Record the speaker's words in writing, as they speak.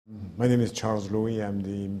My name is Charles Louis. I'm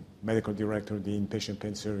the medical director of the inpatient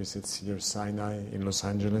pain service at Cedars-Sinai in Los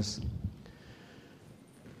Angeles.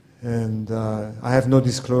 And I have no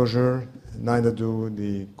disclosure, neither do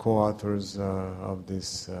the co-authors of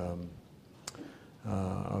this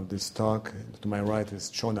talk. To my right is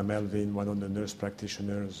Shona Melvin, one of the nurse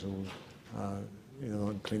practitioners who,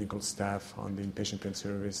 clinical staff on the inpatient pain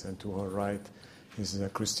service, and to her right is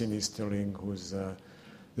Christine Easterling, who's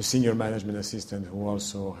the senior management assistant who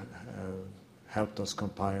also helped us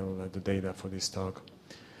compile the data for this talk.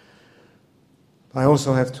 I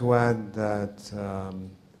also have to add that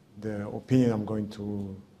the opinion I'm going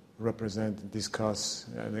to represent, discuss,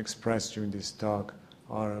 and express during this talk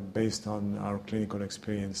are based on our clinical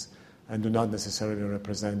experience and do not necessarily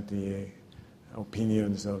represent the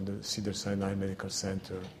opinions of the Cedars-Sinai Medical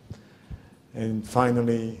Center. And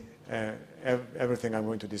finally, everything I'm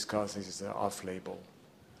going to discuss is off-label.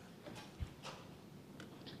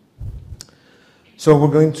 So we're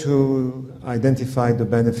going to identify the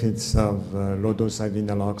benefits of low-dose IV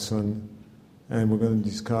naloxone, and we're going to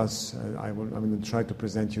discuss, I'm going to try to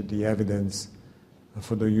present you the evidence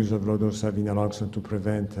for the use of low-dose IV naloxone to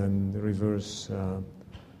prevent and reverse several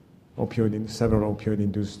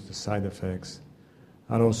opioid-induced side effects.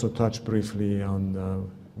 I'll also touch briefly on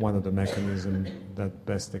one of the mechanisms that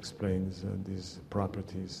best explains these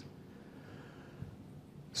properties.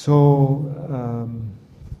 So,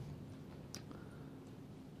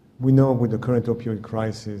 we know with the current opioid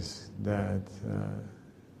crisis that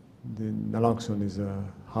the naloxone is a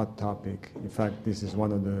hot topic. In fact, this is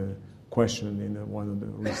one of the questions in one of the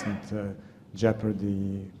recent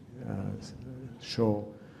Jeopardy show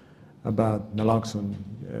about naloxone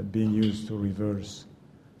being used to reverse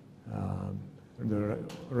the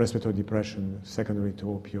respiratory depression secondary to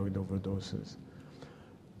opioid overdoses.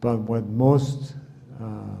 But what most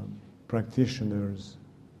practitioners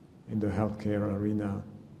in the healthcare arena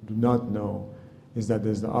do not know is that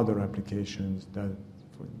there's other applications that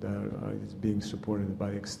is being supported by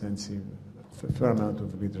extensive, fair amount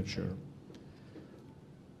of literature.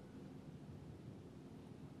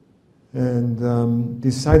 And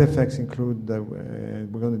these side effects include,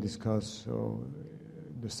 we're going to discuss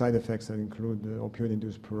the side effects that include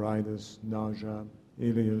opioid-induced pruritus, nausea,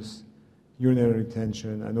 ileus, urinary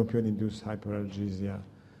retention, and opioid-induced hyperalgesia,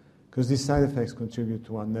 because these side effects contribute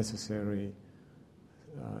to unnecessary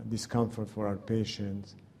discomfort for our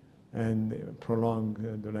patients and prolong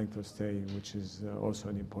the length of stay, which is also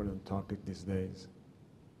an important topic these days.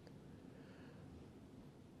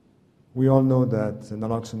 We all know that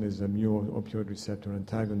naloxone is a mu-opioid receptor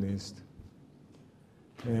antagonist,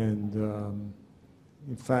 and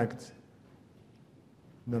in fact,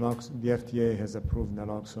 the FDA has approved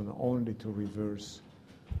naloxone only to reverse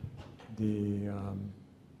the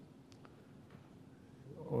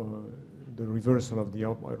reversal of the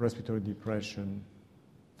respiratory depression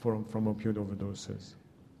from opioid overdoses.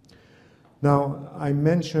 Now, I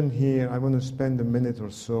mentioned here, I want to spend a minute or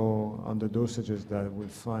so on the dosages that we'll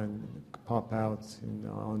find pop out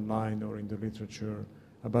online or in the literature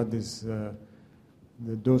about this, the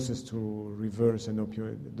doses to reverse an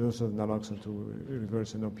opioid, dose of naloxone to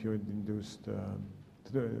reverse an opioid-induced,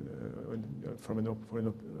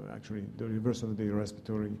 actually the reversal of the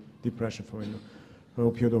respiratory depression from an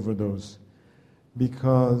opioid overdose,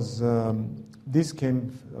 because this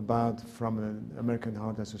came about from an American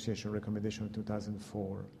Heart Association recommendation in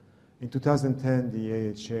 2004. In 2010, the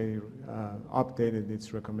AHA updated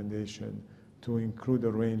its recommendation to include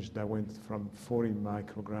a range that went from 40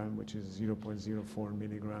 microgram, which is 0.04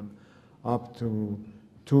 milligram, up to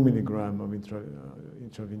 2 milligram of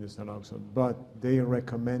intravenous naloxone. But they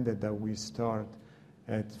recommended that we start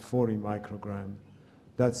at 40 microgram.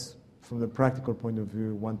 That's, from the practical point of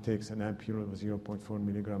view, one takes an ampule of 0.4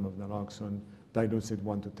 milligram of naloxone, dilutes it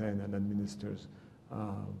 1 to 10, and administers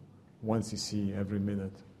 1 cc every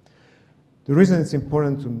minute. The reason it's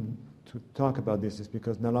important to talk about this is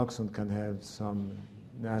because naloxone can have some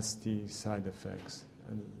nasty side effects.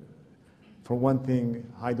 And for one thing,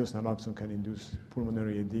 high-dose naloxone can induce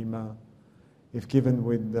pulmonary edema. If given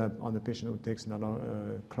on the patient who takes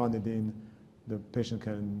clonidine, the patient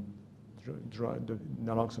can the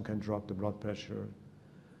naloxone can drop the blood pressure.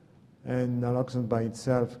 And naloxone by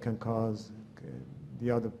itself can cause,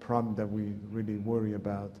 the other problem that we really worry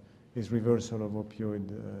about is reversal of opioid,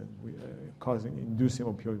 inducing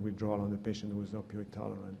opioid withdrawal on the patient who is opioid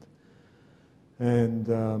tolerant. And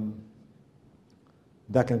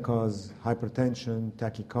that can cause hypertension,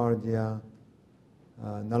 tachycardia.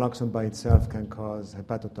 Naloxone by itself can cause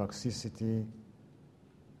hepatotoxicity,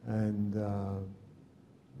 and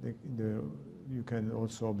you can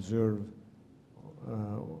also observe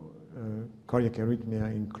cardiac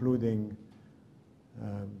arrhythmia, including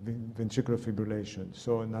ventricular fibrillation.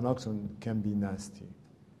 So naloxone can be nasty,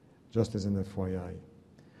 just as an FYI.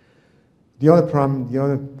 The other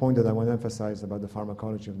point that I want to emphasize about the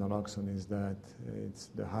pharmacology of naloxone is that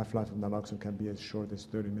the half-life of naloxone can be as short as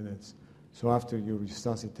 30 minutes. So after you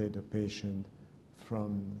resuscitate a patient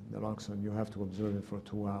from naloxone, you have to observe it for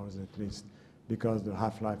 2 hours at least, because the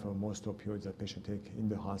half-life of most opioids that patients take in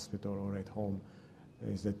the hospital or at home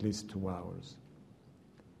is at least 2 hours.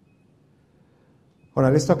 All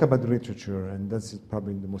right, let's talk about the literature, and that's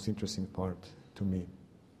probably the most interesting part to me.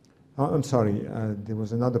 I'm sorry, there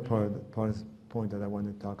was another point that I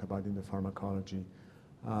wanted to talk about in the pharmacology.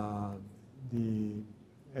 At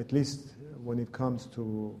least when it comes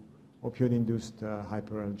to opioid-induced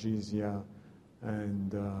hyperalgesia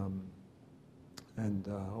and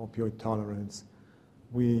opioid tolerance,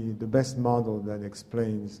 the best model that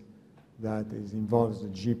explains that involves the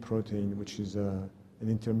G protein, which is an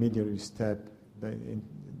intermediary step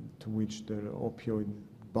to which the opioid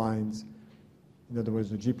binds. In other words,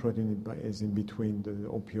 the G protein is in between the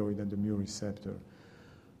opioid and the mu receptor.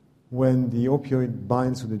 When the opioid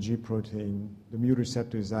binds to the G protein, the mu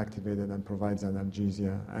receptor is activated and provides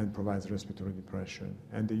analgesia and provides respiratory depression.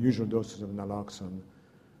 And the usual doses of naloxone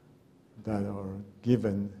that are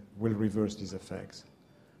given will reverse these effects.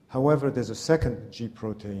 However, there's a second G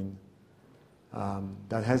protein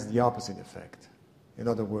that has the opposite effect. In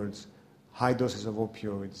other words, high doses of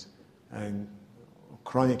opioids and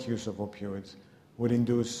chronic use of opioids would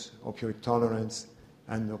induce opioid tolerance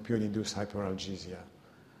and opioid-induced hyperalgesia.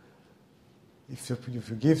 If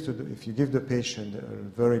you give the patient a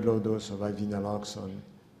very low dose of IV naloxone,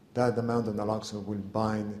 that amount of naloxone will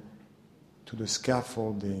bind to the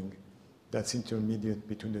scaffolding that's intermediate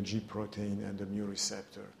between the G protein and the mu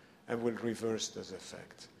receptor and will reverse this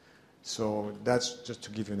effect. So that's just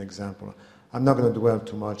to give you an example. I'm not going to dwell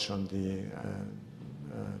too much on the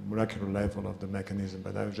molecular level of the mechanism,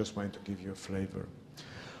 but I just wanted to give you a flavor.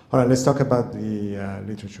 All right, let's talk about the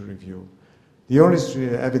literature review. The earliest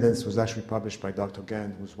evidence was actually published by Dr.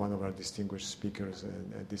 Gant, who's one of our distinguished speakers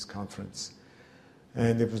at this conference.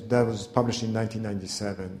 And that was published in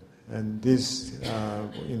 1997. And this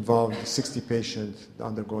involved 60 patients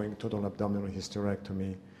undergoing total abdominal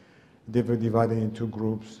hysterectomy. They were divided in two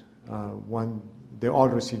groups. They all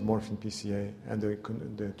received morphine PCA, and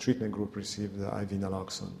the treatment group received the IV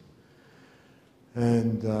naloxone.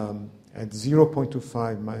 And at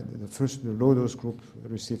 0.25, the low dose group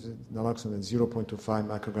received naloxone at 0.25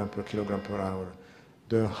 microgram per kilogram per hour.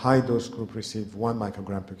 The high dose group received 1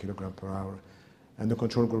 microgram per kilogram per hour, and the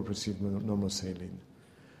control group received normal saline.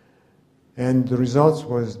 And the results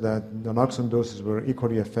was that naloxone doses were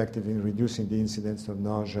equally effective in reducing the incidence of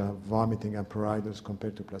nausea, vomiting, and pruritus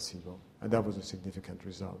compared to placebo. And that was a significant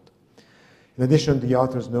result. In addition, the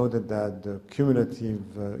authors noted that the cumulative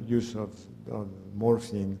use of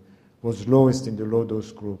morphine was lowest in the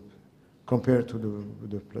low-dose group compared to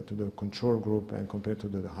the control group and compared to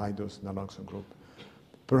the high-dose naloxone group,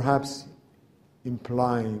 perhaps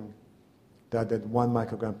implying that at 1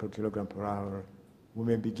 microgram per kilogram per hour, we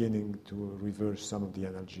may be beginning to reverse some of the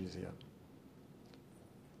analgesia.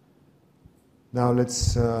 Now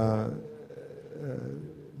let's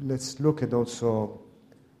look at also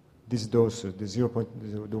these doses,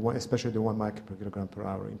 especially the 1 microgram per kilogram per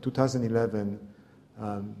hour. In 2011,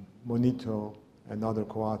 Monito and other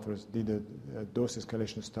co-authors did a dose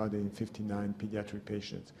escalation study in 59 pediatric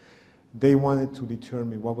patients. They wanted to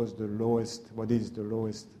determine what is the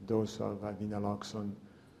lowest dose of IV naloxone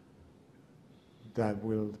that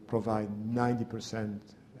will provide 90%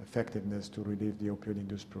 effectiveness to relieve the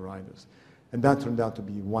opioid-induced pruritus. And that turned out to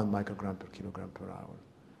be 1 microgram per kilogram per hour.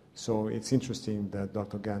 So it's interesting that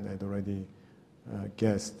Dr. Gant had already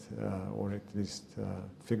guessed, or at least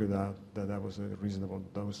figured out that was a reasonable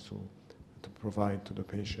dose to provide to the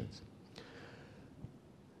patients.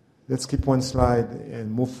 Let's skip one slide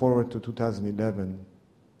and move forward to 2011.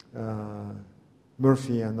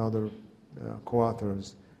 Murphy and other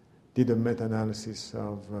co-authors did a meta-analysis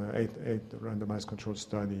of eight randomized controlled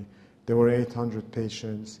study. There were 800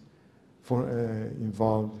 patients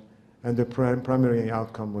involved, and the primary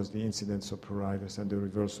outcome was the incidence of pruritus and the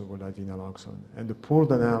reversal with IV naloxone. And the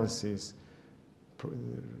pooled analysis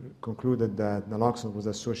concluded that naloxone was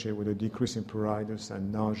associated with a decrease in pruritus and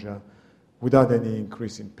nausea without any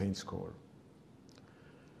increase in pain score.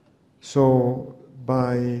 So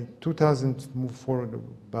by 2000, we're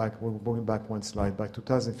going back one slide, by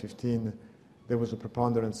 2015, there was a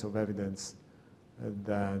preponderance of evidence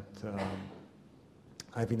that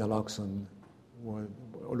IV naloxone,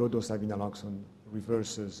 low-dose IV naloxone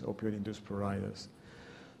reverses opioid-induced pruritus.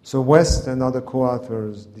 So West and other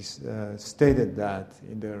co-authors stated that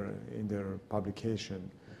in their publication,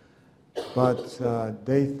 but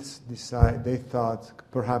they thought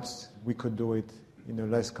perhaps we could do it in a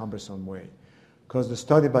less cumbersome way, because the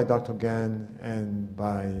study by Dr. Gann and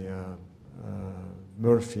by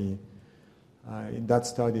Murphy, in that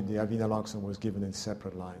study the avinaloxone was given in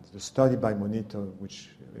separate lines. The study by Monito, which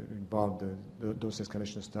involved the dose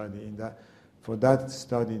escalation study, for that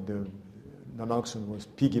study the naloxone was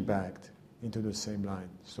piggybacked into the same line,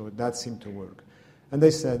 so that seemed to work. And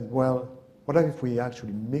they said, well, what if we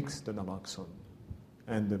actually mix the naloxone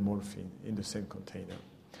and the morphine in the same container?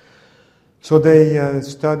 So they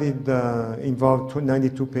involved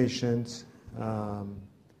 92 patients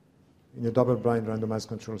in a double-blind randomized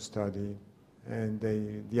control study, and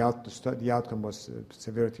the outcome was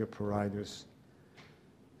severity of pruritus.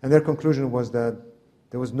 And their conclusion was that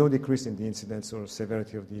there was no decrease in the incidence or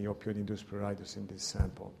severity of the opioid-induced pruritus in this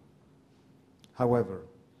sample. However,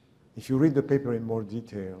 if you read the paper in more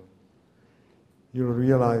detail, you'll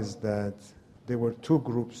realize that there were two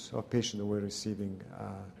groups of patients who were receiving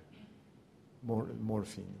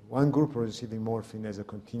morphine. One group was receiving morphine as a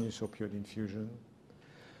continuous opioid infusion.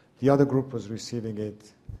 The other group was receiving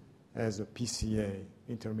it as a PCA,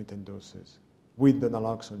 intermittent doses, with the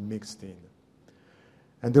naloxone mixed in.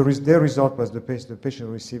 And their result was the patient who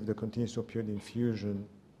received the continuous opioid infusion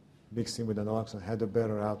mixed in with the naloxone had a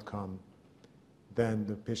better outcome than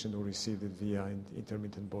the patient who received it via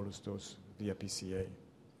intermittent bolus dose via PCA.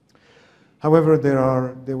 However,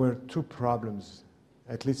 there were two problems,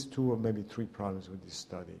 at least two or maybe three problems with this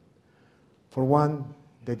study. For one,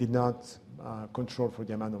 they did not control for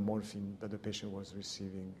the amount of morphine that the patient was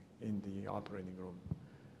receiving in the operating room.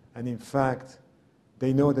 And in fact,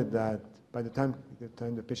 they noted that by the time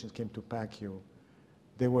the patient came to PACU,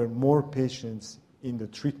 there were more patients in the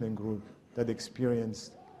treatment group that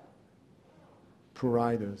experienced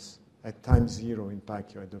pruritus at time zero in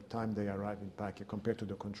PACU, at the time they arrived in PACU, compared to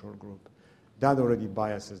the control group. That already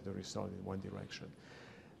biases the result in one direction.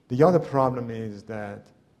 The other problem is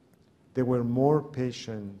that there were more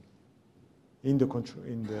patients in the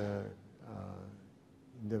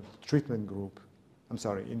treatment group,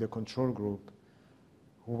 in the control group,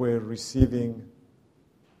 who were receiving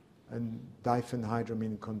a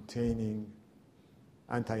diphenhydramine containing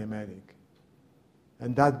antiemetic.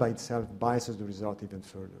 And that by itself biases the result even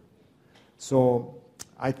further. So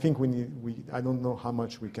I think I don't know how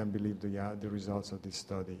much we can believe the results of this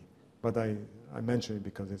study, but I mention it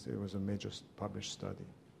because it was a major published study.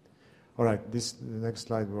 All right, the next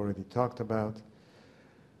slide we already talked about.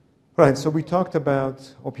 All right, so we talked about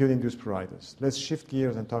opioid-induced pruritus. Let's shift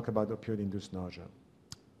gears and talk about opioid-induced nausea.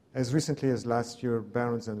 As recently as last year,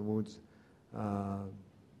 Barons and Woods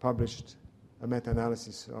published a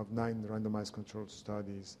meta-analysis of 9 randomized controlled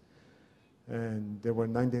studies, and there were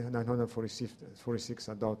 946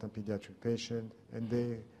 adult and pediatric patients, and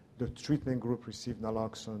the treatment group received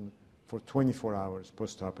naloxone for 24 hours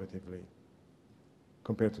postoperatively,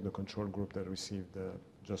 compared to the control group that received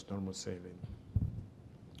just normal saline.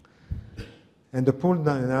 And the pooled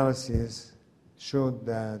analysis showed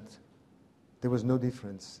that there was no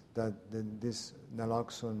difference, that this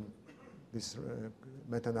naloxone, this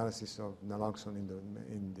meta-analysis of naloxone in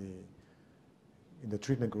the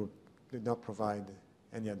treatment group did not provide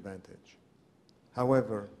any advantage.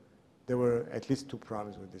 However, there were at least two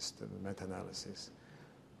problems with this meta-analysis.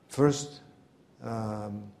 First,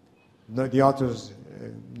 the authors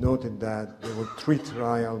noted that there were 3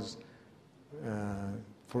 trials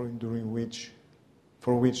for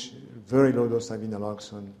which very low dose IV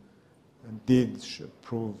naloxone did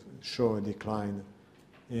show a decline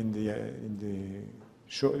in the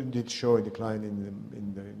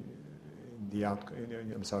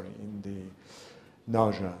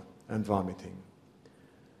nausea and vomiting.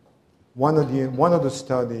 One of the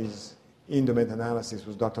studies in the meta-analysis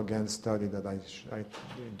was Dr. Gann's study that I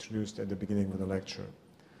introduced at the beginning of the lecture.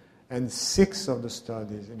 And in 6 of the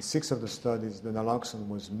studies, the naloxone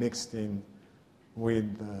was mixed in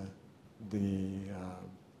with the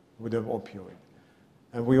opioid.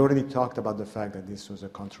 And we already talked about the fact that this is a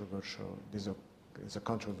controversial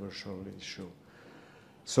issue.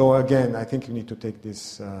 So again, I think you need to take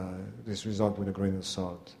this result with a grain of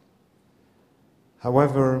salt.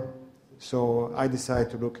 However, so I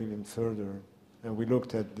decided to look even further, and we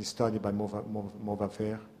looked at the study by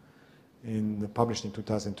Mauvafer, published in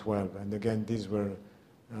 2012. And again, these were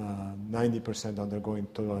 90% undergoing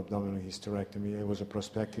total abdominal hysterectomy. It was a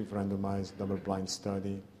prospective randomized double-blind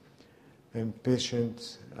study. And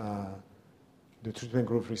patients, the treatment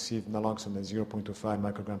group received naloxone at 0.25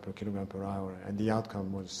 microgram per kilogram per hour, and the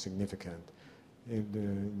outcome was significant. the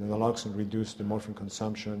naloxone reduced the morphine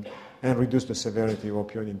consumption and reduced the severity of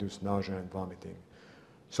opioid-induced nausea and vomiting.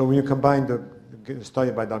 So when you combine the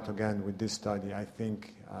study by Dr. Gant with this study, I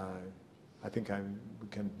think we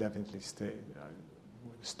can definitely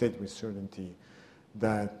state with certainty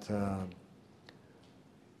that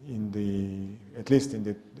at least in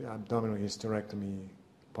the abdominal hysterectomy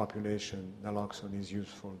population, naloxone is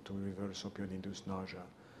useful to reverse opioid-induced nausea.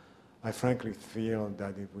 I frankly feel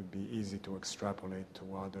that it would be easy to extrapolate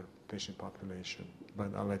to other patient population,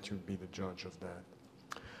 but I'll let you be the judge of that.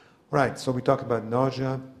 Right, so we talked about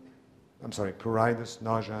pruritus,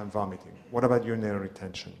 nausea, and vomiting. What about urinary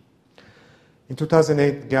retention? In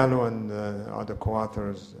 2008, Gallo and other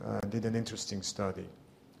co-authors did an interesting study.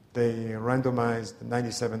 They randomized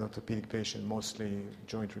 97 orthopedic patients, mostly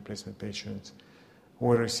joint replacement patients, who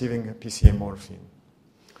were receiving PCA morphine.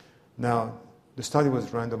 Now, the study was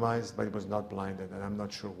randomized, but it was not blinded, and I'm not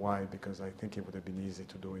sure why, because I think it would have been easy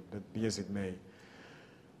to do it, but be as it may.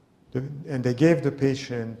 And they gave the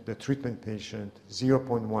treatment patient,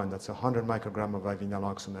 0.1, that's 100 microgram of IV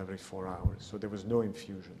naloxone every 4 hours, so there was no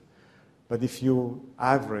infusion. But if you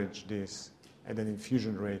average this at an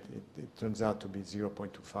infusion rate, it turns out to be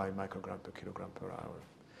 0.25 microgram per kilogram per hour.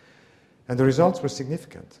 And the results were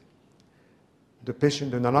significant. The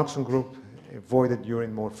naloxone group avoided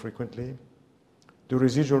urine more frequently. The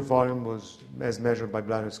residual volume was, as measured by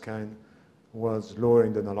bladder scan, was lower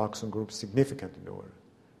in the naloxone group, significantly lower.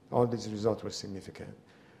 All these results were significant.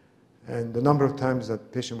 And the number of times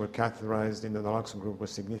that patients were catheterized in the naloxone group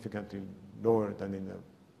was significantly lower than in the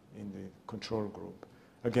control group.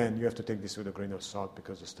 Again, you have to take this with a grain of salt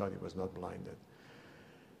because the study was not blinded.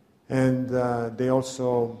 And they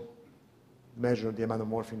also measured the amount of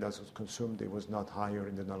morphine that was consumed. It was not higher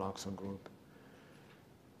in the naloxone group.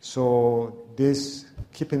 So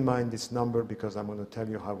keep in mind this number because I'm going to tell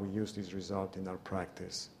you how we use this result in our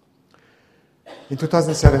practice. In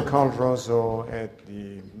 2007, Carl Rosso at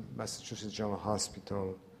the Massachusetts General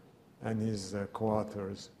Hospital and his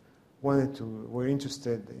co-authors were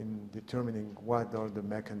interested in determining what are the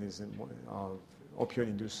mechanisms of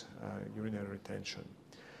opioid-induced urinary retention.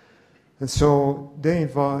 And so they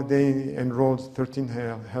enrolled 13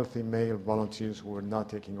 healthy male volunteers who were not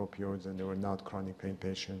taking opioids and they were not chronic pain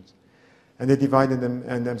patients. And they divided them,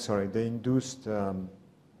 they induced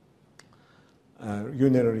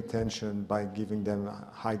urinary retention by giving them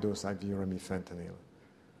high-dose IV remifentanil.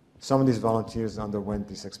 Some of these volunteers underwent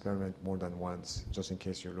this experiment more than once, just in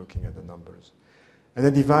case you're looking at the numbers. And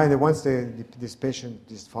they divided, once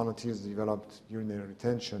these volunteers developed urinary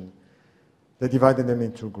retention, they divided them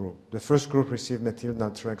into two groups. The first group received methyl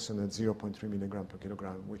naltrexone at 0.3 milligram per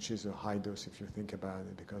kilogram, which is a high dose if you think about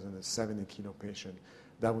it, because in a 70-kilo patient,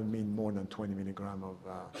 that would mean more than 20 milligram of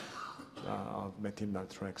methyl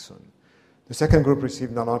naltrexone. The second group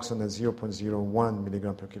received naloxone at 0.01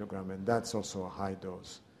 milligram per kilogram, and that's also a high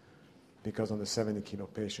dose, because on the 70-kilo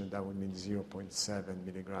patient, that would mean 0.7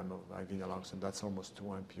 milligram of IV naloxone. That's almost 2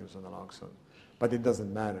 ampules of naloxone. But it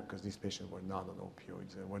doesn't matter because these patients were not on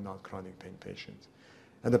opioids and were not chronic pain patients.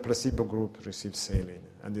 And the placebo group received saline,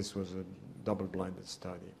 and this was a double-blinded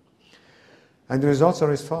study. And the results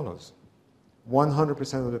are as follows.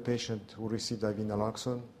 100% of the patients who received IV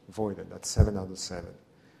naloxone voided. That's 7 out of 7.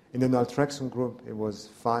 In the naltrexone group, it was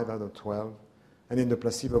 5 out of 12. And in the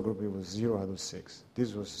placebo group, it was 0 out of 6.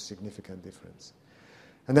 This was a significant difference.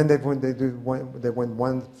 And then they went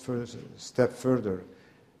one step further.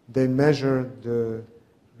 They measured the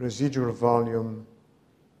residual volume,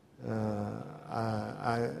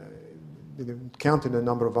 they counted the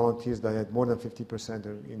number of volunteers that had more than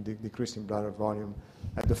 50% in decrease in bladder volume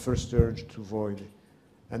at the first urge to void.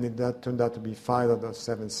 And that turned out to be 5 out of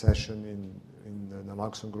 7 sessions in the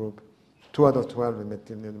naloxone group, 2 out of 12 in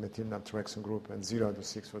the methyl naltrexone group, and 0 out of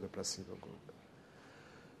 6 for the placebo group.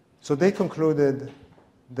 So they concluded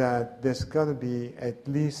that there's got to be at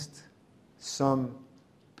least some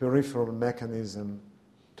peripheral mechanism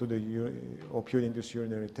to the opioid-induced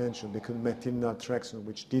urinary retention, because methyl naltrexone,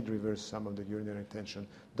 which did reverse some of the urinary retention,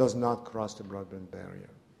 does not cross the blood-brain barrier.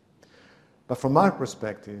 But from our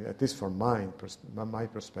perspective, at least from my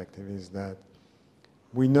perspective, is that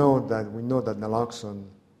we know that naloxone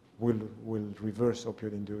will reverse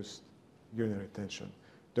opioid-induced urinary retention.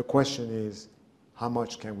 The question is, how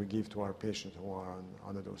much can we give to our patients who are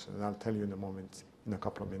on the dose? And I'll tell you in a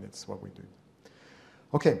couple of minutes, what we do.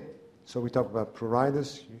 Okay, so we talked about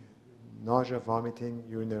pruritus, nausea, vomiting,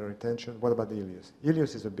 urinary retention. What about the ileus?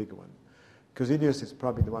 Ileus is a big one, because ileus is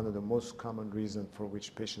probably one of the most common reasons for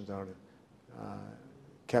which patients are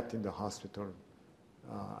kept in the hospital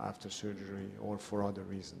after surgery or for other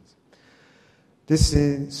reasons.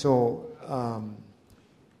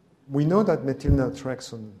 We know that methyl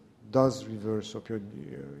naltrexone does reverse opioid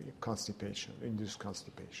constipation, induced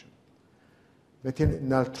constipation. Methyl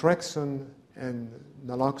naltrexone and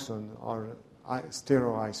naloxone are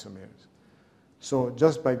stereoisomers. So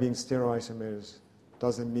just by being stereoisomers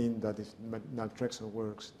doesn't mean that if naltrexone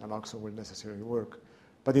works, naloxone will necessarily work.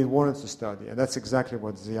 But it warrants a study, and that's exactly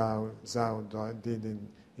what Zhao did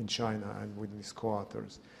in China and with his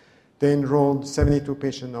co-authors. They enrolled 72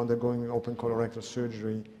 patients undergoing open colorectal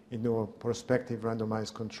surgery into a prospective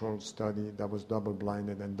randomized controlled study that was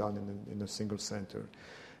double-blinded and done in a single center.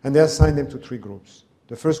 And they assigned them to 3 groups.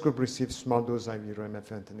 The first group received small dose IV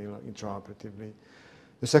remifentanil intraoperatively.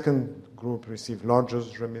 The second group received large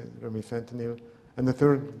dose remifentanil, and the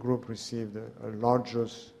third group received a large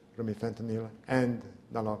dose remifentanil and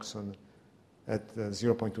naloxone at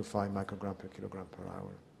 0.25 microgram per kilogram per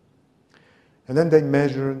hour. And then they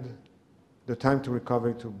measured the time to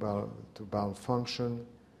recovery to bowel function,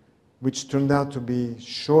 which turned out to be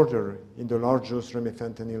shorter in the large dose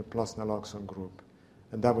remifentanil plus naloxone group,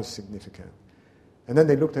 and that was significant. And then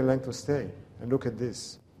they looked at length of stay, and look at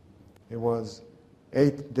this. It was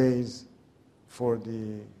 8 days for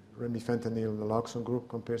the remifentanil naloxone group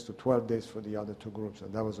compares to 12 days for the other 2 groups,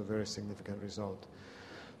 and that was a very significant result.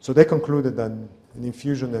 So they concluded that an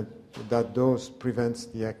infusion at that dose prevents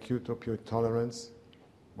the acute opioid tolerance.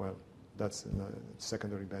 Well, that's a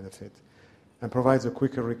secondary benefit, and provides a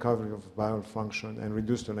quicker recovery of bowel function and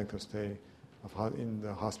reduced the length of stay in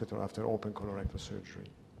the hospital after open colorectal surgery.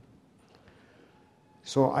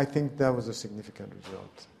 So I think that was a significant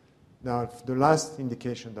result. Now, the last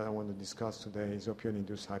indication that I want to discuss today is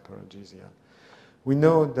opioid-induced hyperalgesia. We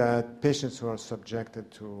know that patients who are subjected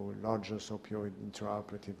to large dose opioid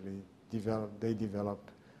intraoperatively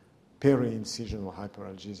develop peri-incisional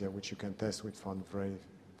hyperalgesia, which you can test with Von Wrey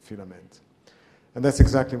filament. And that's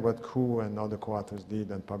exactly what Ku and other co-authors did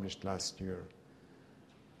and published last year.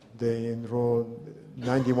 They enrolled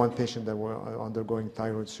 91 patients that were undergoing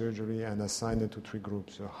thyroid surgery and assigned them to 3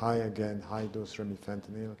 groups. So high-dose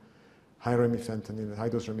remifentanil,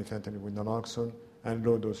 high-dose remifentanil with naloxone, and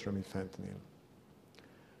low-dose remifentanil.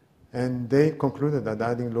 And they concluded that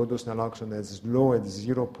adding low-dose naloxone as low as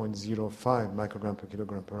 0.05 microgram per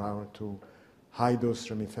kilogram per hour to high-dose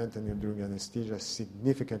remifentanil during anesthesia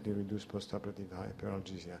significantly reduced postoperative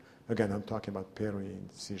hyperalgesia. Again, I'm talking about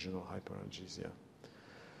peri-incisional hyperalgesia.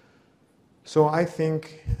 So I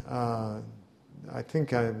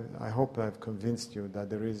hope I've convinced you that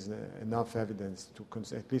there is enough evidence to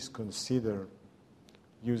at least consider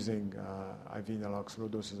using IV naloxone, low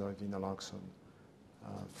doses of IV naloxone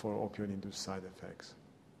for opioid-induced side effects.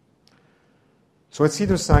 So at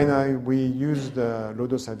Cedars-Sinai, we used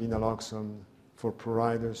low-dose IV naloxone for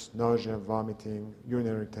pruritus, nausea, vomiting,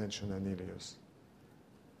 urinary retention, and ileus.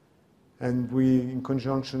 And we, in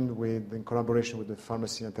collaboration with the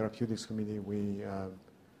Pharmacy and Therapeutics Committee, we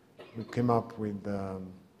came up with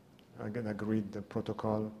an agreed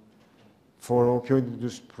protocol for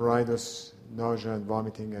opioid-induced pruritus, nausea, and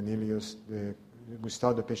vomiting, and ileus. We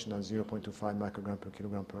start the patient at 0.25 microgram per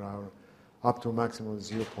kilogram per hour, up to a maximum of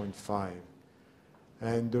 0.5.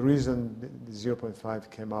 And the reason the 0.5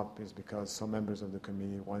 came up is because some members of the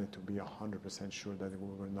committee wanted to be 100% sure that we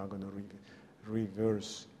were not going to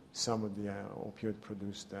reverse some of the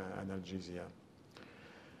opioid-produced analgesia.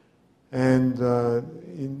 And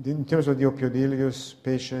in terms of the opioid ileus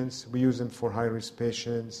patients, we use them for high-risk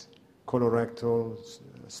patients, colorectal,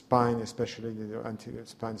 spine, especially the anterior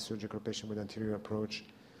spine surgical patient with anterior approach,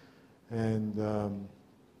 and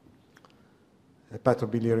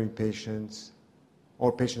hepatobiliary patients,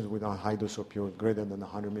 or patients with a high-dose opioid greater than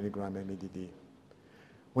 100 milligram MADD.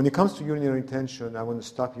 When it comes to urinary retention, I want to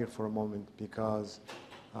stop here for a moment because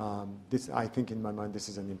I think in my mind this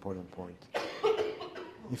is an important point.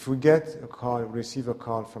 If we receive a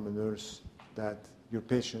call from a nurse that your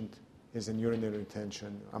patient is in urinary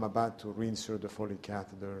retention, I'm about to reinsert the Foley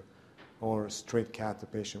catheter or straight cath the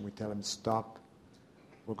patient, we tell them stop.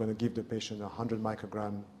 We're going to give the patient 100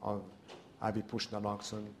 microgram of IV push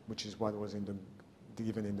naloxone, which is what was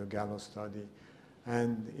given in the Gallo study.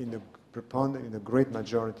 And in the great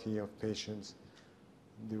majority of patients,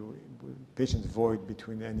 the patients void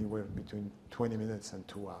anywhere between 20 minutes and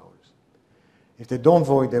 2 hours. If they don't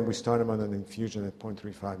void, then we start them on an infusion at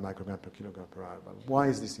 0.35 microgram per kilogram per hour. But why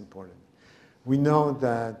is this important? We know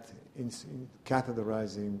that in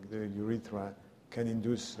catheterizing the urethra can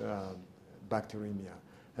induce bacteremia.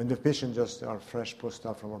 And the patient just are fresh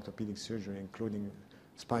post-op from orthopedic surgery, including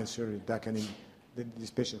spine surgery, this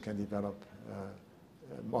patient can develop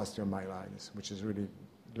osteomyelitis, which is really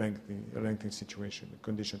a lengthy situation, a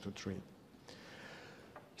condition to treat.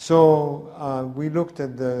 So we looked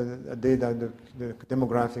at the data, the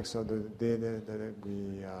demographics of the data that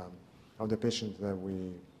we of the patients that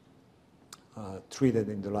we treated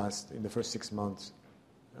in the first 6 months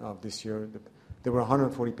of this year. There were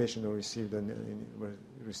 140 patients who received an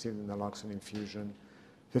naloxone infusion.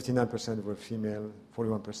 59% were female,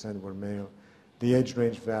 41% were male. The age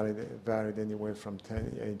range varied anywhere from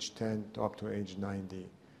age 10 to up to age 90.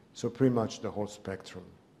 So pretty much the whole spectrum.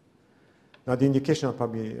 Now the indication are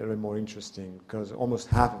probably a little more interesting because almost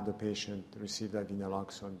half of the patients received IV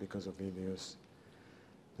naloxone because of ileus.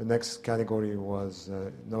 The next category was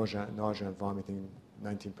nausea and vomiting,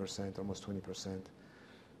 19%, almost 20%.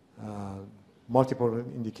 Multiple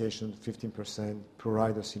indications, 15%,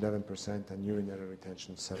 pruritus, 11%, and urinary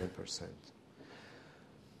retention, 7%.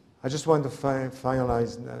 I just want to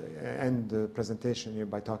finalize end the presentation here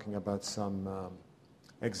by talking about some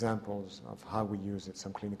examples of how we use it,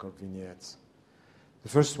 some clinical vignettes. The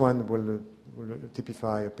first one will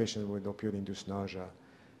typify a patient with opioid-induced nausea.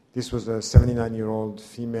 This was a 79-year-old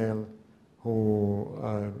female who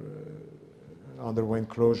underwent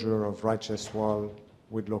closure of right chest wall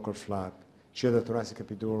with local flap. She had a thoracic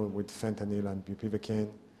epidural with fentanyl and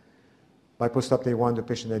bupivacaine. By post-op day 1, the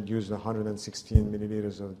patient had used 116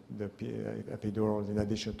 milliliters of the epidural in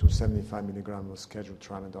addition to 75 milligrams of scheduled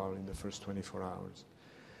tramadol in the first 24 hours.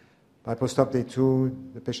 By post-op day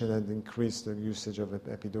 2, the patient had increased the usage of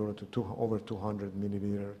epidural to over 200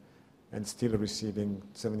 milliliters and still receiving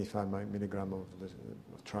 75 milligrams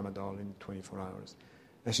of tramadol in 24 hours.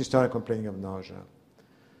 And she started complaining of nausea.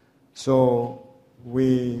 So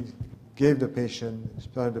we started the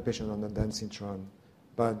patient on the ondansetron,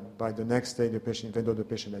 but by the next day, the patient, even though the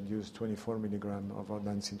patient had used 24 milligrams of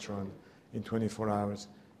ondansetron in 24 hours,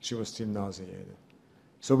 she was still nauseated.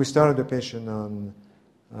 So we started the patient on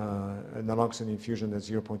a naloxone infusion at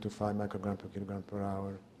 0.25 microgram per kilogram per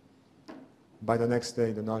hour. By the next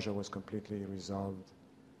day, the nausea was completely resolved.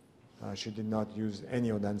 She did not use any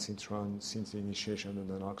ondansetron since the initiation of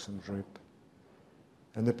the naloxone drip.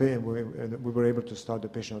 And we were able to start the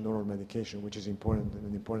patient on oral medication, which is an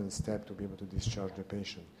important step to be able to discharge the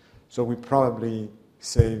patient. So we probably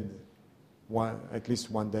saved at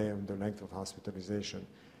least 1 day of the length of hospitalization.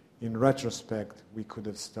 In retrospect, we could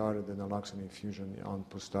have started the naloxone infusion on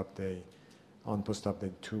post-op day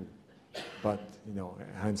 2, but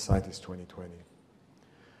hindsight is 20/20.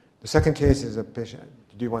 The second case is a patient.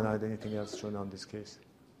 Do you want to add anything else, Shona, on this case?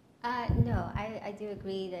 No, I do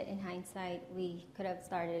agree that in hindsight we could have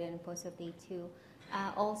started in post-op day 2.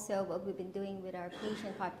 Also, what we've been doing with our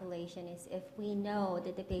patient population is if we know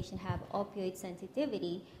that the patient have opioid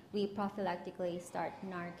sensitivity, we prophylactically start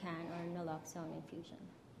Narcan or naloxone infusion.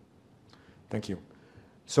 Thank you.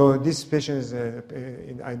 So this patient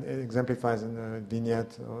exemplifies a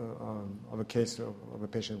vignette of a case of a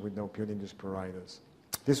patient with opioid-induced pruritus.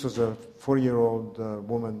 This was a 40-year-old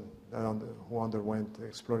woman who underwent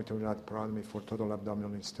exploratory laparotomy for total abdominal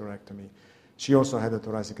hysterectomy. She also had a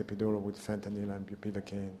thoracic epidural with fentanyl and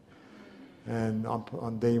bupivacaine. And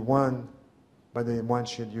on day 1, by day 1,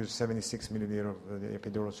 she had used 76 milliliters of the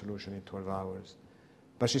epidural solution in 12 hours.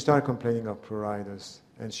 But she started complaining of pruritus,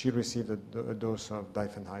 and she received a dose of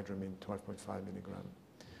diphenhydramine, 12.5 milligrams.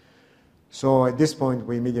 So at this point,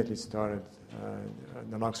 we immediately started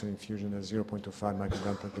naloxone infusion at 0.25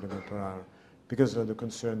 microgram per kilogram per hour because of the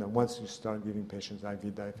concern that once you start giving patients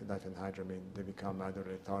IV diphenhydramine, they become either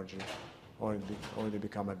lethargic or they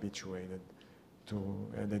become habituated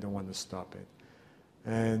and they don't want to stop it.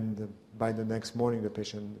 And by the next morning, the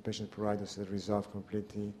patient's pruritus had resolved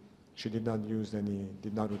completely. She did not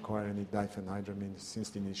require any diphenhydramine since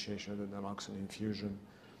the initiation of the naloxone infusion.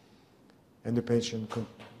 And the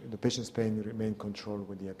patient's pain remained controlled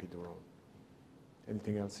with the epidural.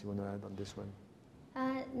 Anything else you want to add on this one?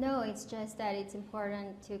 No, it's just that it's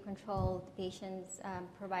important to control the patient's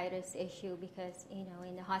pruritus issue because,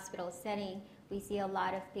 in the hospital setting, we see a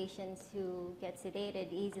lot of patients who get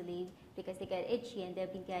sedated easily because they get itchy and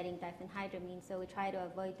they've been getting diphenhydramine. So we try to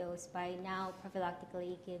avoid those by now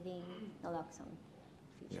prophylactically giving naloxone.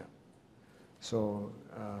 Yeah. So,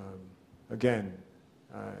 again,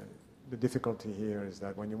 the difficulty here is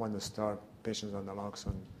that when you want to start patients on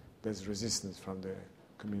naloxone, there's resistance from the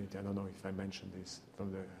community. I don't know if I mentioned this,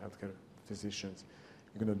 from the healthcare physicians.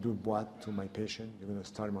 You're going to do what to my patient? You're going to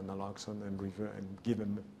start him on naloxone and give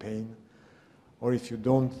him pain? Or if we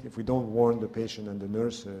don't warn the patient and the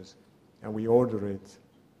nurses, and we order it,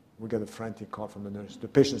 we get a frantic call from the nurse. The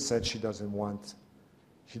patient said she doesn't want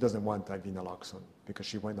IV naloxone because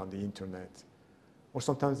she went on the internet. Or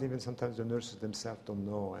sometimes the nurses themselves don't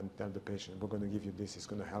know and tell the patient, we're going to give you this, it's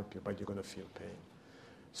going to help you, but you're going to feel pain.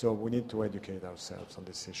 So we need to educate ourselves on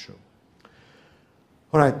this issue.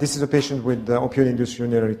 All right, this is a patient with opioid-induced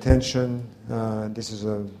urinary retention. This is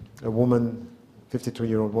a woman,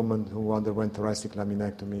 52-year-old woman who underwent thoracic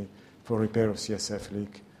laminectomy for repair of CSF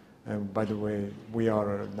leak. And by the way, we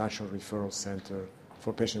are a national referral center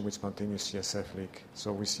for patients with spontaneous CSF leak,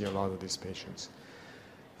 so we see a lot of these patients.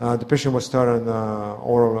 The patient was started on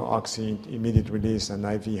oral oxy, immediate release, and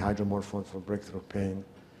IV hydromorphone for breakthrough pain.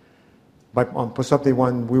 But on post-op day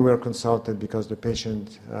 1, we were consulted because the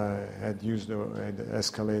patient had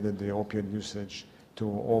escalated the opioid usage to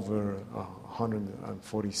over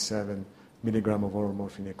 147 milligram of oral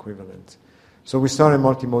morphine equivalent. So we started a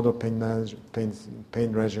multimodal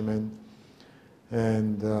pain regimen,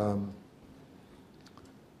 and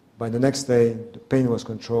by the next day, the pain was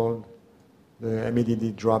controlled. The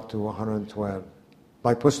MEDD dropped to 112.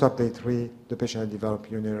 By post-op day 3, the patient had developed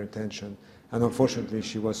urinary retention, and unfortunately,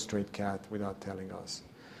 she was straight cat without telling us.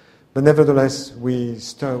 But nevertheless, we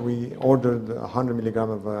ordered 100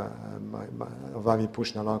 milligram of IV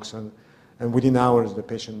push naloxone, and within hours, the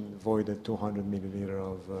patient voided 200 milliliter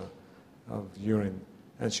of urine,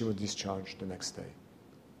 and she was discharged the next day.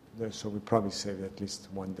 So we probably saved at least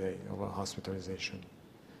 1 day of a hospitalization.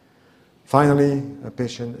 Finally, a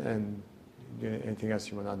patient, and anything else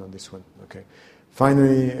you want to add on this one? Okay.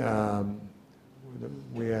 Finally,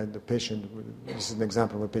 we had the patient, this is an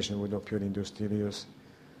example of a patient with opioid-induced ileus,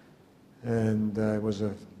 and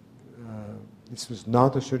this was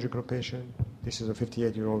not a surgical patient. This is a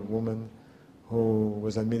 58-year-old woman who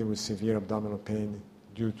was admitted with severe abdominal pain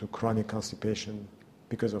due to chronic constipation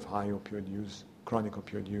because of high opioid use, chronic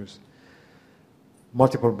opioid use.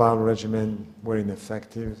 Multiple bowel regimen were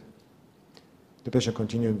ineffective. The patient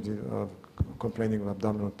continued complaining of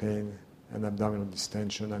abdominal pain and abdominal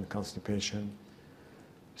distension and constipation.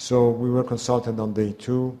 So we were consulted on day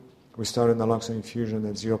 2. We started naloxone infusion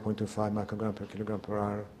at 0.25 microgram per kilogram per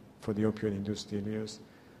hour for the opioid-induced ileus.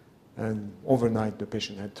 And overnight, the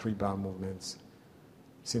patient had 3 bowel movements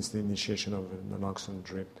since the initiation of the naloxone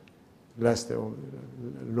drip. Less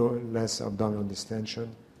abdominal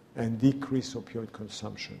distension and decreased opioid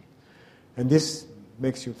consumption. And this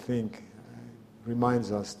makes you think,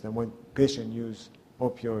 reminds us that when patients use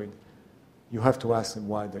opioid, you have to ask them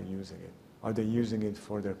why they're using it. Are they using it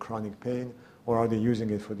for their chronic pain, or are they using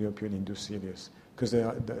it for the opioid-induced ileus? Because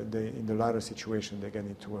in the latter situation, they get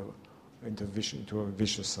into a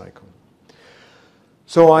vicious cycle.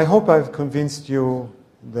 So I hope I've convinced you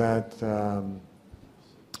that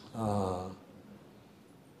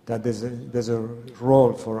that there's a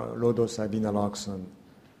role for low-dose IV naloxone.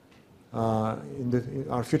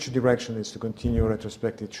 Our future direction is to continue a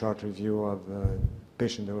retrospective chart review of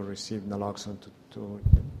patients that will receive naloxone to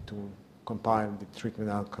compile the treatment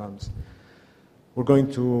outcomes. We're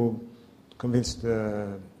going to convince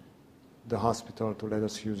the hospital to let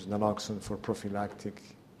us use naloxone for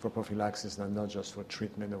prophylaxis and not just for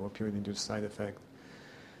treatment of opioid-induced side effect.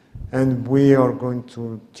 And we are going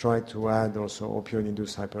to try to add also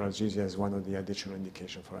opioid-induced hyperalgesia as one of the additional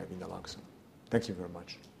indications for IV naloxone. Thank you very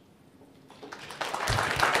much.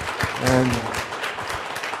 And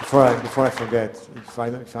before I forget,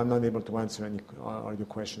 if I'm not able to answer any of your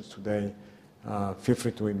questions today, feel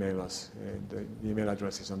free to email us. The email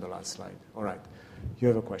address is on the last slide. All right. You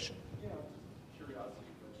have a question? Yeah,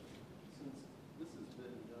 curiosity question. Since this has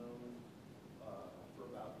been known for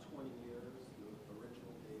about 20 years, the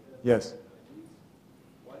original data. Yes.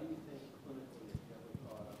 Why do you think clinically it never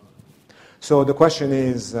caught on? So the question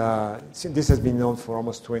is, this has been known for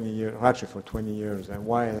almost 20 years, or actually for 20 years, and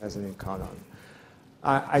why hasn't it caught on?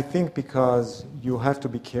 I think because you have to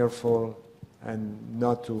be careful and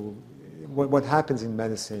not to. What happens in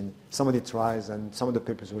medicine, somebody tries, and some of the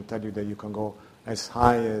papers will tell you that you can go as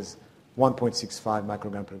high as 1.65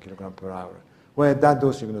 microgram per kilogram per hour. Well, at that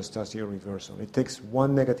dose, you're going to start to see a reversal. It takes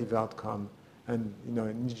one negative outcome, and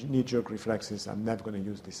knee-jerk reflexes, I'm never going to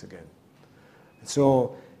use this again.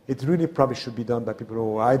 So it really probably should be done by people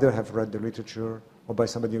who either have read the literature or by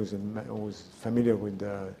somebody who's familiar with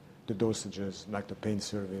the dosages, like the pain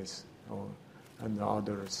service and the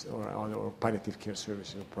others, or palliative care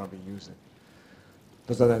services will probably use it.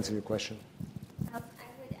 Does that answer your question? I would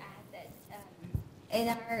add that in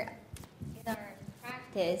our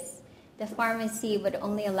practice, the pharmacy would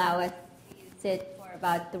only allow us to use it for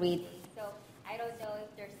about 3 days. So I don't know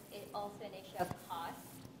if there's also an issue of cost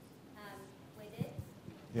with it.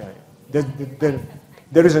 Yeah,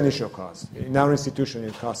 there is an issue of cost. In our institution,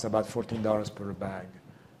 it costs about $14 per bag.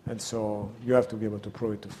 And so you have to be able to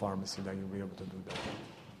prove it to pharmacy that you'll be able to do that.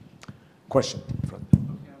 Question in front.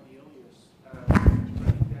 Running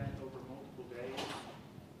that over multiple days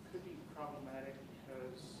could be problematic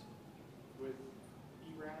because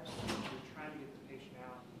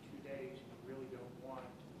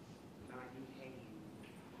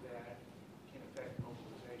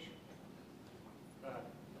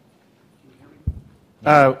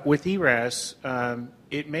With ERAS,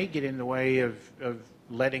 it may get in the way of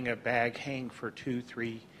letting a bag hang for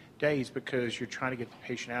 2-3 days because you're trying to get the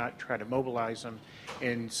patient out, try to mobilize them.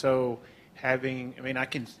 And so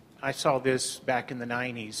I saw this back in the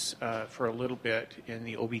 90s for a little bit in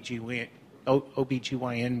the OBGYN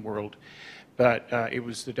world, but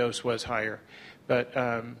the dose was higher. But,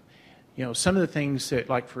 some of the things that,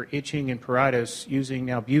 like for itching and pruritus, using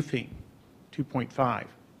nalbuphine, 2.5,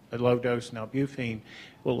 a low dose nalbuphine,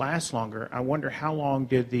 will last longer. I wonder how long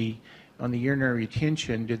on the urinary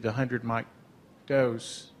retention, did the 100 mic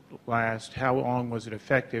dose last? How long was it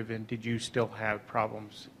effective, and did you still have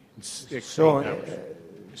problems in 6 hours?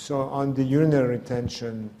 So on the urinary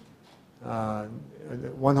retention,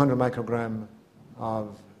 100 microgram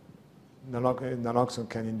of naloxone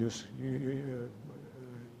can induce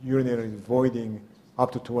urinary voiding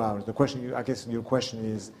up to 2 hours. The question, I guess your question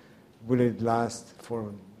is, will it last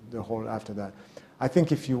for the whole after that? I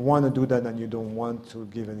think if you want to do that and you don't want to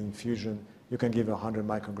give an infusion, you can give 100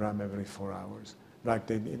 microgram every 4 hours, like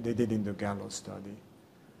they did in the Gallo study.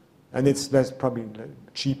 And that's probably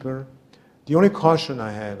cheaper. The only caution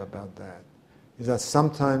I have about that is that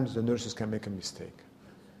sometimes the nurses can make a mistake,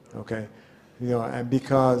 okay? And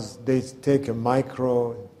because they take a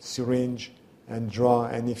micro syringe and draw,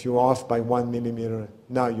 and if you're off by 1 millimeter,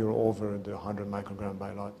 now you're over the 100 microgram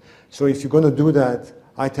by lot. So if you're going to do that,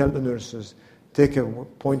 I tell the nurses, take a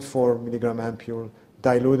 0.4 milligram ampule,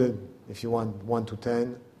 dilute it if you want 1 to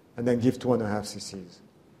 10, and then give 2.5 cc's.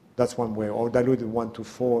 That's one way. Or dilute it 1 to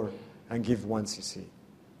 4 and give 1 cc.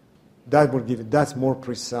 That's more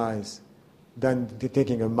precise than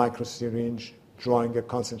taking a micro syringe, drawing a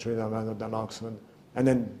concentrated amount of naloxone, and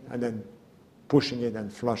then pushing it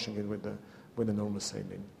and flushing it with the normal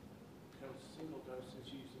saline. So single doses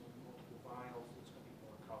using multiple vials, it's going to be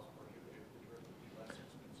more cost prohibitive. The drug will be less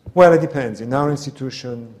expensive. Well, it depends. In our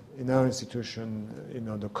institution,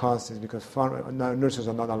 the cost is because nurses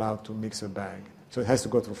are not allowed to mix a bag, so it has to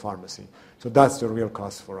go through pharmacy. So that's the real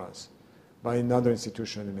cost for us. But in other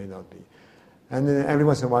institutions, it may not be. And then every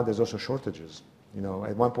once in a while, there's also shortages.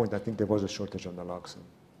 At one point, I think there was a shortage on naloxone.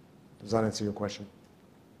 Does that answer your question?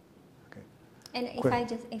 Okay. And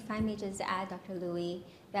if I may just add, Dr. Louie,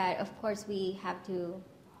 that of course we have to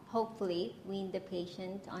hopefully wean the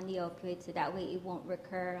patient on the opioid so that way it won't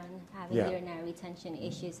recur on having urinary retention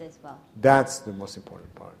issues as well. That's the most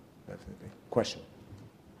important part, definitely. Question?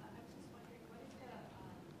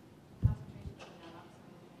 I was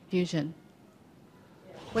just wondering,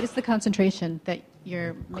 what is the concentration of naloxone infusion? What is the concentration that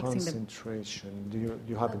you're mixing the... Concentration, do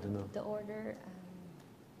you happen to know? The order...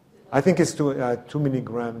 I think it's 2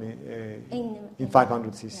 milligram in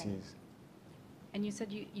 500 cc's. Yeah. And you said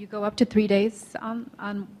you go up to 3 days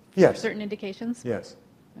on Yes. certain indications? Yes,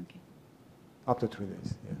 Okay. up to 3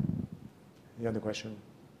 days, yeah. You have the question?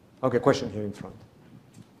 Okay, question here in front.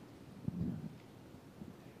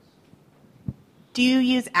 Do you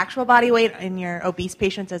use actual body weight in your obese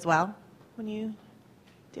patients as well when you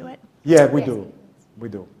do it? Yeah, we Yes. do. We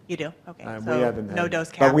do. You do? Okay. We So haven't no had- dose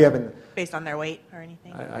but cap we haven't. based on their weight or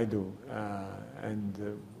anything? I do.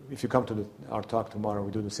 And if you come to our talk tomorrow,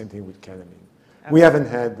 we do the same thing with ketamine. Okay. We haven't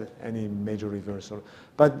had any major reversal.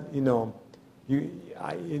 But, you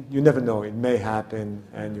never know. It may happen,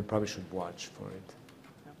 and you probably should watch for it.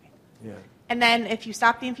 Okay. Yeah. And then if you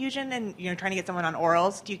stop the infusion and you're trying to get someone on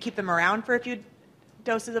orals, do you keep them around for a few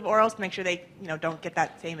doses of orals to make sure they don't get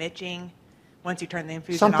that same itching once you turn the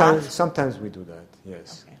infusion off? Sometimes we do that,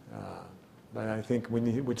 yes. Okay. But I think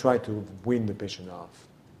we try to wean the patient off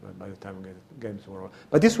by the time we get into oral.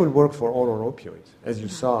 But this will work for oral opioids, as you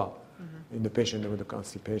saw in the patient with the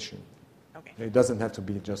constipation. Okay. It doesn't have to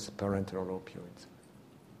be just parenteral opioids.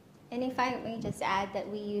 And if I may just add that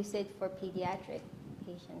we use it for pediatric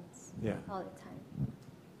patients Yeah. all the time.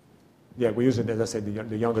 Yeah, we use it, as I said,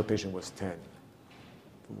 the younger patient was 10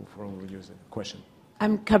 for when we use it. Question?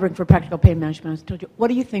 I'm covering for practical pain management. I was told you, what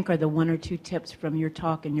do you think are the 1 or 2 tips from your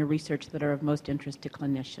talk and your research that are of most interest to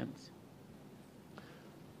clinicians?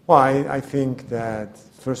 Well, I think that,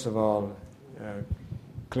 first of all,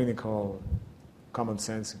 clinical common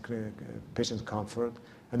sense, patient comfort.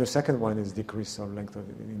 And the second one is decrease of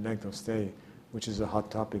length of stay, which is a hot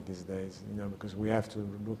topic these days, because we have to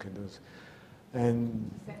look at those. And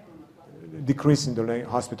decrease in the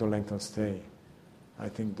hospital length of stay. I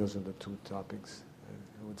think those are the 2 topics,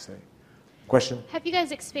 I would say. Question? Have you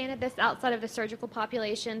guys expanded this outside of the surgical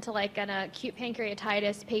population to like an acute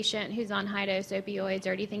pancreatitis patient who's on high-dose opioids,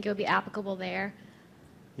 or do you think it would be applicable there?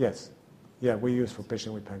 Yes. Yeah, we use for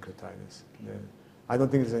patients with pancreatitis. Yeah. I don't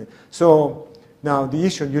think there's any. So now the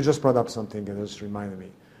issue, you just brought up something that just reminded me.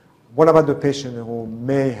 What about the patient who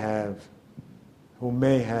who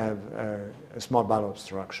may have a small bowel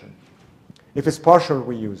obstruction. If it's partial,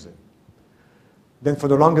 we use it. Then for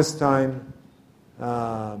the longest time,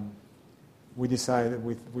 we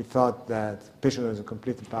thought that patient who has a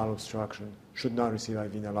complete bowel obstruction should not receive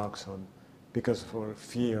IV naloxone because for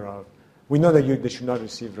fear of, we know that they should not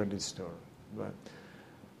receive Relistor.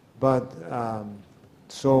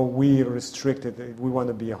 So we restricted it. We want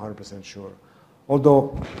to be 100% sure. Although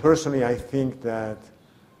personally I think that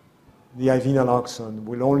the IV naloxone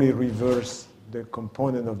will only reverse the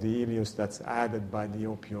component of the ileus that's added by the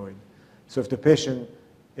opioid. So if the patient,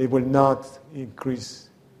 it will not increase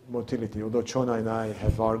motility, although Chona and I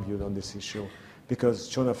have argued on this issue because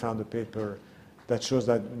Chona found a paper that shows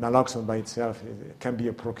that naloxone by itself can be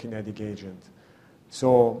a prokinetic agent.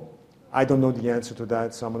 So I don't know the answer to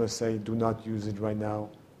that, so I'm going to say do not use it right now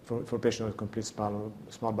for patients with complete small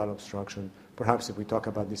bowel obstruction. Perhaps if we talk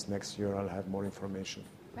about this next year, I'll have more information.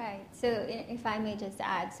 Right. So if I may just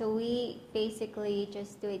add, so we basically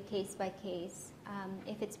just do it case by case.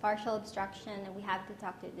 If it's partial obstruction, we have to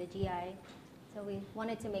talk to the GI. So we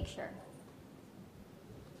wanted to make sure.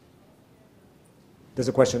 There's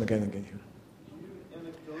a question again here.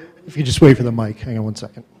 If you just wait for the mic, hang on one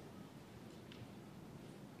second.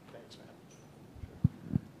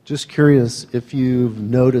 Just curious if you've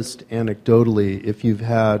noticed anecdotally if you've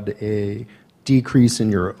had a decrease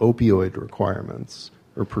in your opioid requirements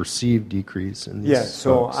or perceived decrease in these Yes,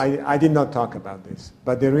 so folks. I did not talk about this,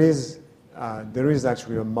 but there is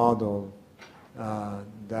actually a model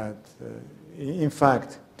that, in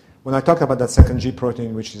fact, when I talked about that second G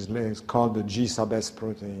protein, which is called the G sub S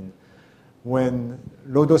protein, when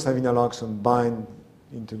low-dose IV naloxone bind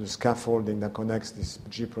into the scaffolding that connects this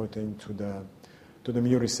G protein to the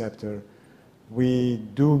mu receptor, you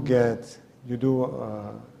do get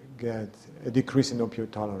a decrease in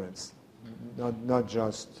opioid tolerance, not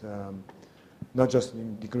just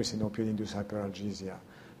decrease in opioid-induced hyperalgesia.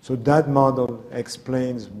 So that model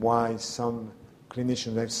explains why some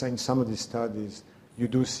clinicians, in some of these studies, you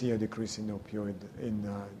do see a decrease in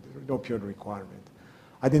opioid requirement.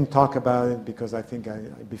 I didn't talk about it because I think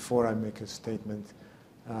before I make a statement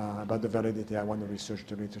about the validity, I want to research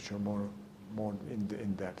the literature more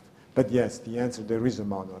in depth. But yes, the answer, there is a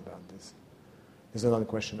model about this. There's another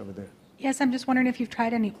question over there. Yes, I'm just wondering if you've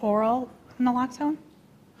tried any oral naloxone?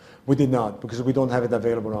 We did not, because we don't have it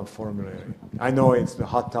available on formulary. I know it's the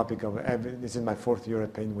hot topic of this is my 4th year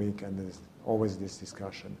at Pain Week, and there's always this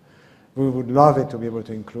discussion. We would love it to be able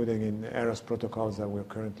to include it in ERAS protocols that we're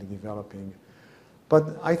currently developing.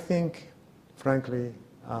 But I think, frankly,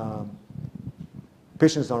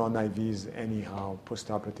 patients are on IVs anyhow,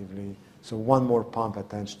 postoperatively, so one more pump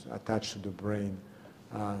attached to the brain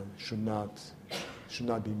should not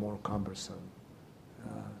be more cumbersome.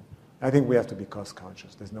 I think we have to be cost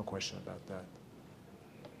conscious. There's no question about that.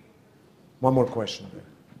 One more question there.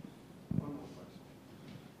 One more question.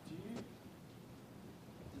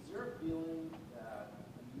 Is there a feeling that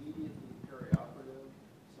immediately perioperative,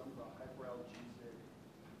 some of the hyperalgesic,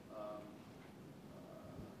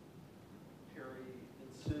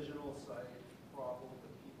 peri-incisional site problem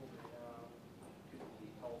that people may have could be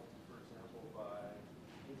helped, for example, by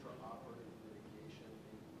intraoperative mitigation,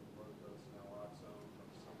 maybe with low-dose naloxone from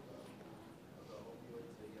some of the opioids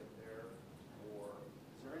they get there? Or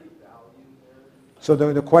is there any value there? So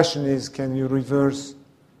the question is, can you reverse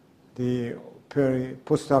the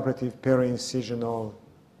postoperative peri-incisional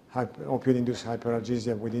opioid-induced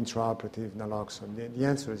hyperalgesia with intraoperative naloxone? The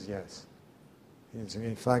answer is yes.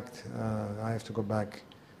 In fact, I have to go back.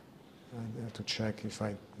 I have to check if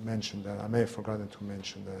I mentioned that. I may have forgotten to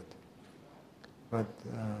mention that. But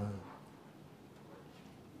I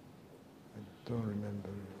don't remember.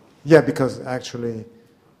 Yeah, because actually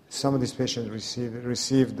some of these patients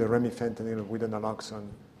received the remifentanil with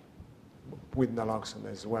naloxone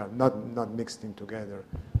as well, not mixed in together.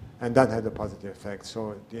 And that had a positive effect.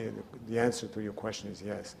 So the answer to your question is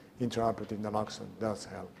yes. Intraoperative naloxone does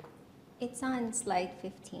help. It's on slide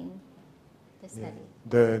 15, the study.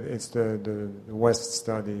 Yeah. It's the West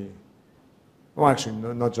study. Oh, actually,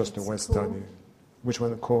 not just the West study. Which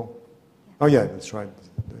one? Co? Yeah. Oh, yeah, that's right.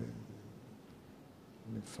 Let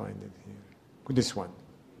me find it here. This one.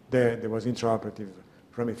 There was intraoperative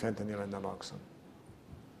remifentanil and naloxone.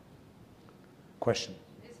 Question?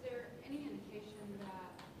 Is there any indication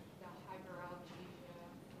that the hyperalgesia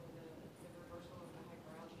or the reversal of the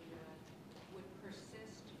hyperalgesia would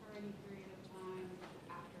persist for any period of time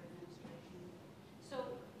after administration?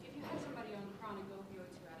 So if you had somebody on chronic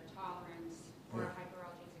opioids who had a tolerance or a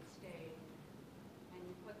hyperalgesic state, and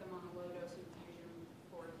you put them on a low-dose infusion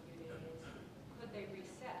for a few days, could they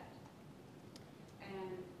reset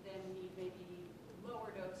and then need maybe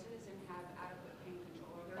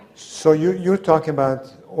So you're talking about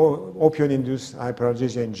opioid-induced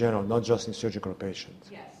hyperalgesia in general, not just in surgical patients.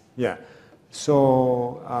 Yes. Yeah.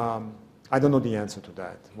 So I don't know the answer to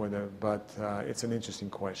that, but it's an interesting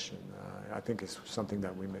question. I think it's something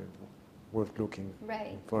that we may worth looking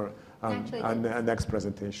Right. for Actually, on the next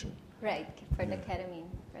presentation. Right, for the ketamine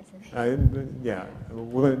presentation. Yeah,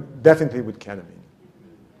 definitely with ketamine.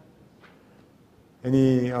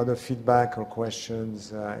 Any other feedback or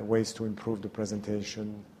questions, ways to improve the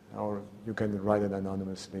presentation, or you can write it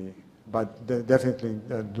anonymously. But definitely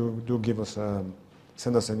do give us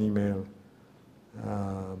send us an email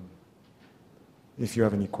if you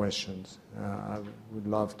have any questions. I would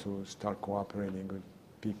love to start cooperating with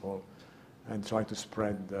people and try to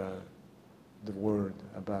spread the word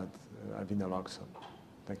about alvelnaloxone.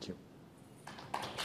 Thank you.